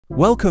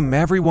Welcome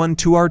everyone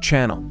to our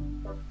channel.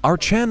 Our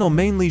channel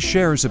mainly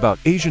shares about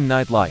Asian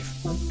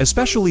nightlife,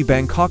 especially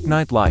Bangkok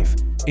nightlife.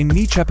 In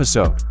each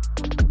episode,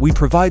 we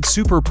provide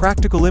super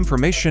practical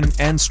information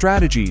and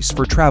strategies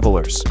for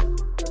travelers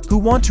who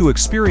want to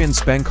experience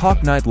Bangkok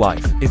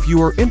nightlife. If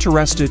you are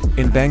interested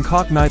in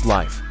Bangkok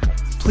nightlife,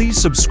 please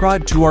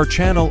subscribe to our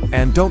channel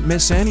and don't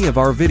miss any of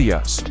our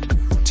videos.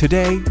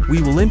 Today,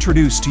 we will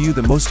introduce to you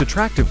the most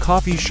attractive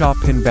coffee shop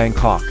in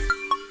Bangkok,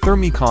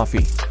 Thermae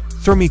Coffee.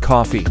 Thermae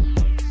Coffee,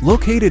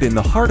 located in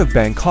the heart of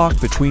Bangkok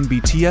between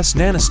BTS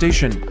Nana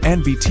Station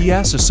and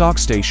BTS Asok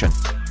Station,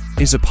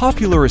 is a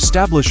popular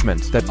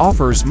establishment that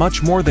offers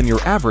much more than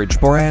your average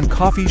bar and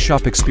coffee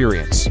shop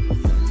experience.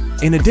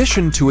 In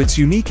addition to its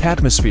unique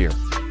atmosphere,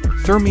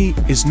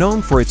 Thermae is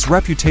known for its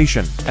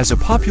reputation as a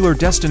popular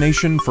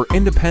destination for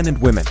independent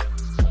women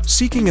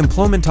seeking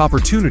employment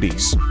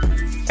opportunities.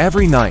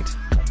 Every night,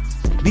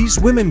 these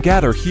women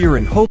gather here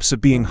in hopes of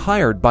being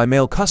hired by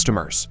male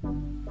customers,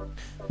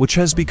 which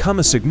has become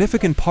a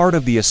significant part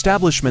of the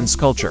establishment's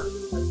culture.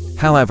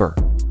 However,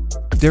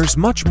 there's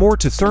much more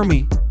to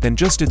Thermae than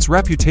just its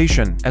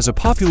reputation as a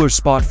popular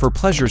spot for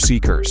pleasure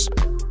seekers.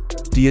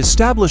 The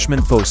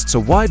establishment boasts a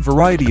wide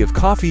variety of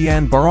coffee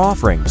and bar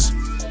offerings,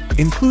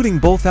 including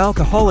both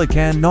alcoholic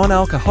and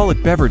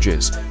non-alcoholic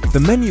beverages. The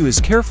menu is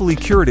carefully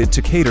curated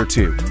to cater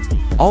to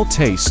all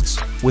tastes,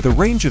 with a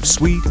range of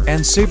sweet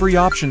and savory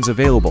options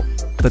available.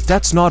 But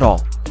that's not all.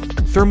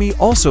 Thermae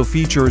also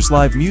features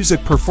live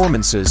music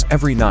performances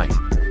every night,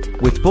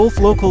 with both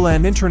local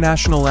and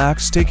international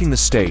acts taking the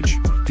stage.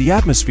 The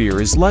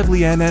atmosphere is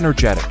lively and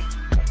energetic,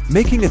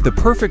 making it the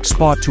perfect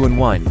spot to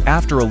unwind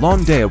after a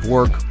long day of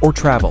work or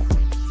travel.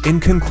 In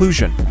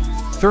conclusion,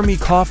 Thermae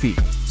Coffee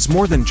is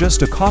more than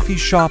just a coffee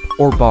shop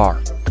or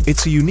bar.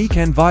 It's a unique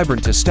and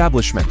vibrant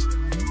establishment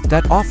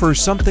that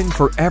offers something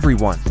for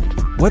everyone.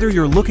 Whether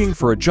you're looking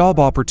for a job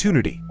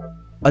opportunity,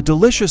 a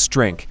delicious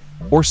drink,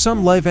 or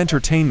some live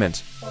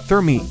entertainment,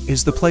 Thermae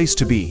is the place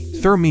to be.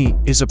 Thermae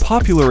is a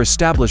popular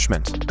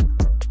establishment,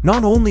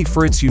 not only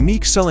for its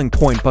unique selling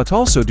point but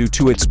also due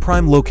to its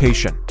prime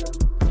location.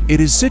 It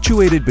is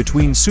situated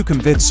between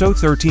Sukhumvit So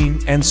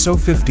 13 and So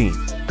 15,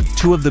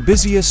 two of the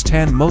busiest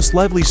and most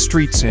lively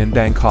streets in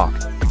Bangkok,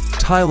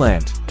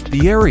 Thailand.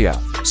 The area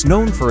is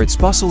known for its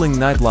bustling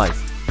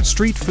nightlife,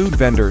 street food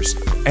vendors,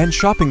 and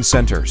shopping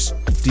centers.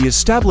 The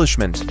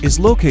establishment is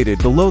located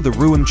below the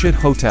Ruam Chit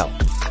Hotel,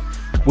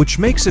 which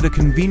makes it a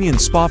convenient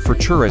spot for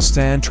tourists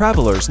and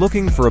travelers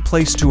looking for a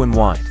place to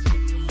unwind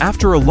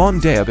after a long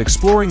day of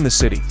exploring the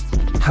city.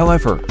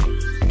 However,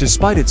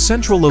 despite its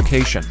central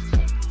location,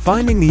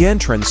 finding the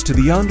entrance to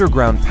the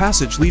underground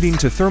passage leading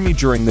to Thermae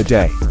during the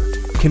day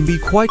can be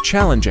quite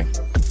challenging.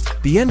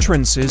 The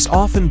entrance is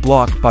often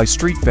blocked by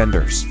street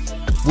vendors,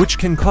 which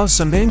can cause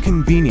some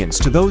inconvenience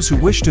to those who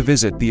wish to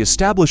visit the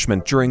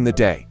establishment during the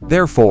day.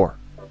 Therefore,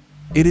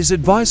 it is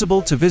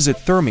advisable to visit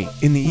Thermae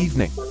in the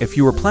evening if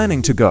you are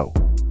planning to go.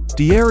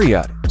 The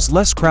area is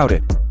less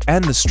crowded,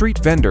 and the street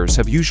vendors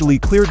have usually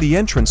cleared the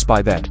entrance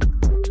by then.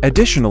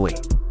 Additionally,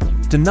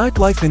 the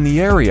nightlife in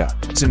the area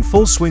is in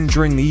full swing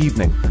during the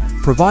evening,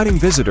 providing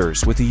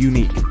visitors with a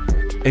unique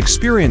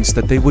experience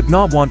that they would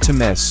not want to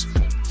miss.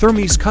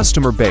 Thermae's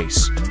customer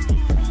base,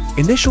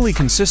 initially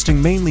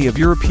consisting mainly of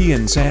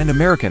Europeans and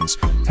Americans,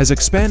 has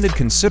expanded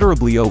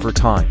considerably over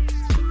time.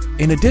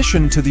 In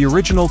addition to the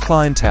original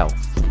clientele,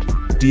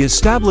 the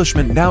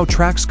establishment now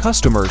attracts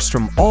customers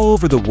from all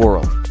over the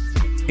world,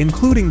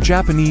 including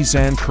Japanese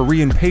and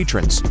Korean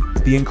patrons.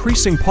 The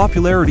increasing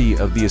popularity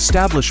of the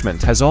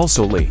establishment has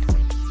also led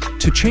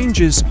to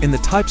changes in the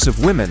types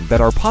of women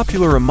that are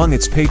popular among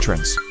its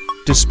patrons.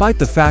 Despite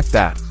the fact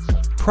that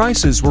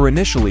prices were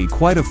initially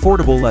quite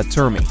affordable at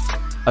Thermae,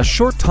 a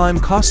short time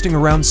costing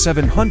around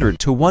 700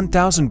 to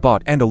 1000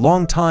 baht and a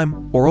long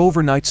time or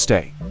overnight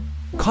stay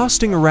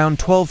costing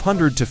around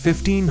 1200 to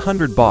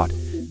 1500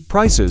 baht,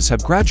 prices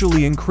have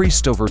gradually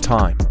increased over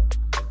time.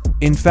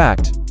 In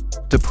fact,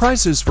 the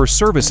prices for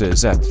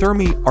services at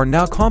Thermae are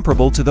now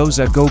comparable to those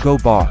at Go-Go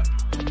Bar.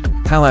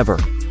 However,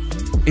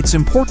 it's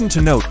important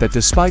to note that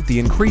despite the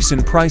increase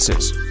in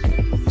prices,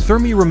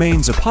 Thermae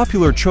remains a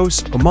popular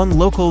choice among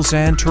locals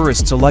and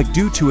tourists alike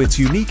due to its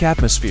unique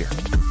atmosphere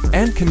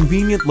and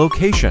convenient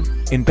location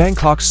in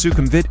Bangkok's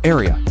Sukhumvit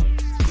area.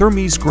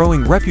 Thermae's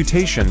growing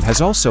reputation has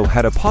also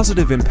had a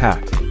positive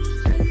impact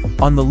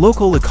on the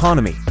local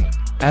economy,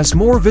 as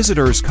more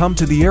visitors come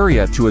to the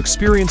area to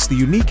experience the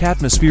unique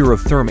atmosphere of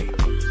Thermae.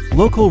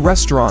 Local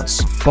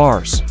restaurants,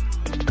 bars,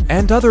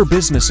 and other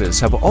businesses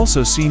have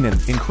also seen an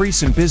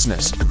increase in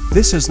business.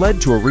 This has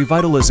led to a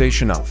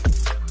revitalization of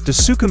the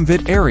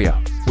Sukhumvit area,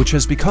 which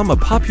has become a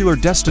popular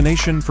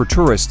destination for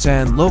tourists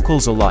and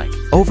locals alike.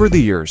 Over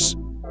the years,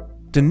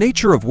 the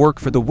nature of work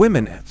for the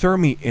women at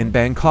Thermae in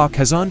Bangkok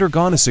has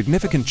undergone a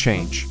significant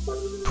change.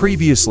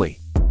 Previously,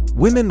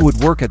 women would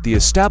work at the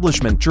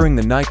establishment during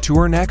the night to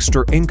earn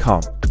extra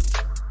income,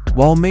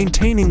 while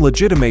maintaining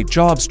legitimate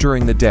jobs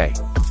during the day.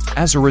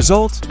 As a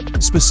result,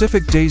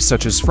 specific days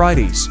such as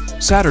Fridays,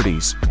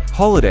 Saturdays,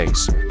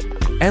 holidays,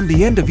 and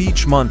the end of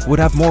each month would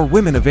have more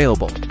women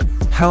available.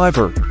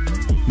 However,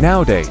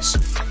 nowadays,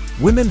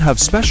 Women have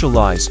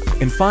specialized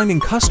in finding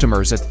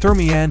customers at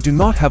Thermae and do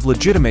not have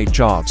legitimate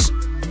jobs.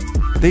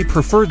 They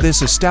prefer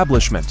this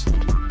establishment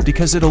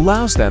because it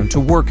allows them to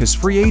work as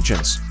free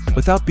agents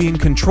without being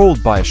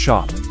controlled by a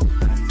shop.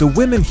 The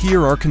women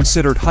here are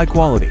considered high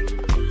quality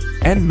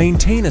and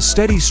maintain a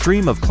steady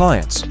stream of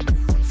clients.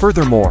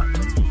 Furthermore,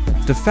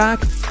 the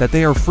fact that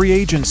they are free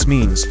agents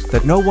means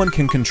that no one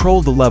can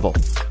control the level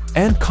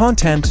and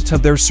content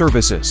of their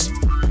services.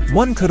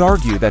 One could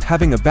argue that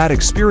having a bad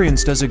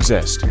experience does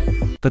exist,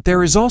 but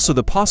there is also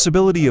the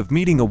possibility of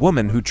meeting a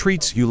woman who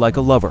treats you like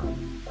a lover.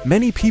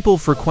 Many people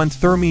frequent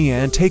Thermae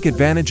and take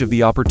advantage of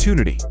the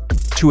opportunity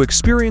to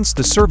experience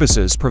the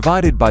services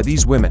provided by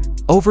these women.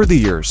 Over the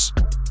years,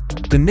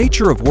 the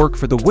nature of work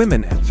for the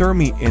women at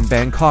Thermae in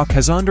Bangkok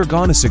has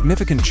undergone a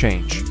significant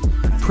change.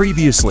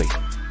 Previously,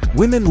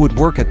 women would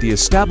work at the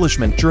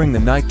establishment during the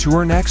night to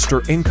earn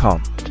extra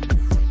income,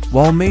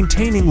 while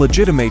maintaining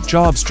legitimate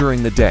jobs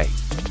during the day.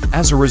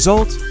 As a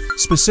result,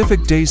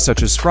 specific days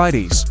such as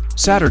Fridays,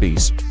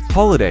 Saturdays,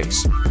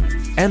 holidays,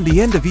 and the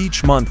end of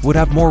each month would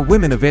have more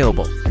women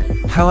available.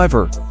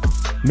 However,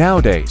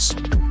 nowadays,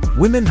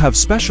 women have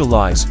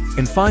specialized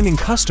in finding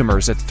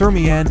customers at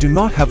Thermae and do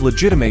not have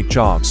legitimate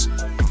jobs.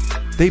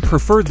 They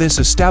prefer this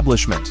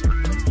establishment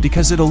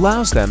because it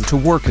allows them to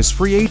work as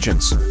free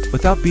agents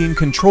without being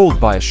controlled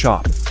by a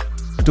shop.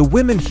 The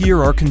women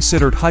here are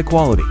considered high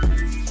quality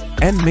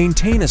and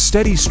maintain a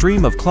steady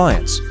stream of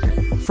clients.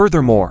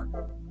 Furthermore,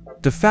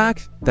 the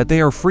fact that they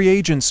are free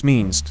agents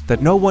means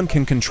that no one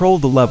can control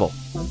the level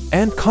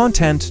and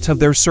content of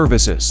their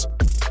services.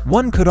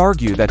 One could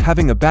argue that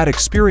having a bad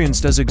experience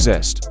does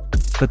exist,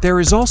 but there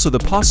is also the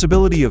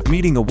possibility of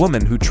meeting a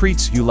woman who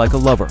treats you like a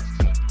lover.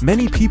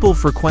 Many people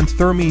frequent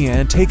Thermae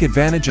and take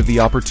advantage of the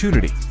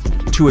opportunity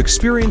to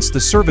experience the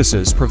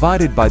services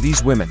provided by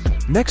these women.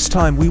 Next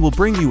time we will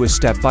bring you a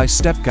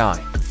step-by-step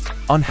guide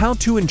on how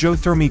to enjoy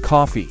Thermae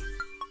coffee.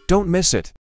 Don't miss it.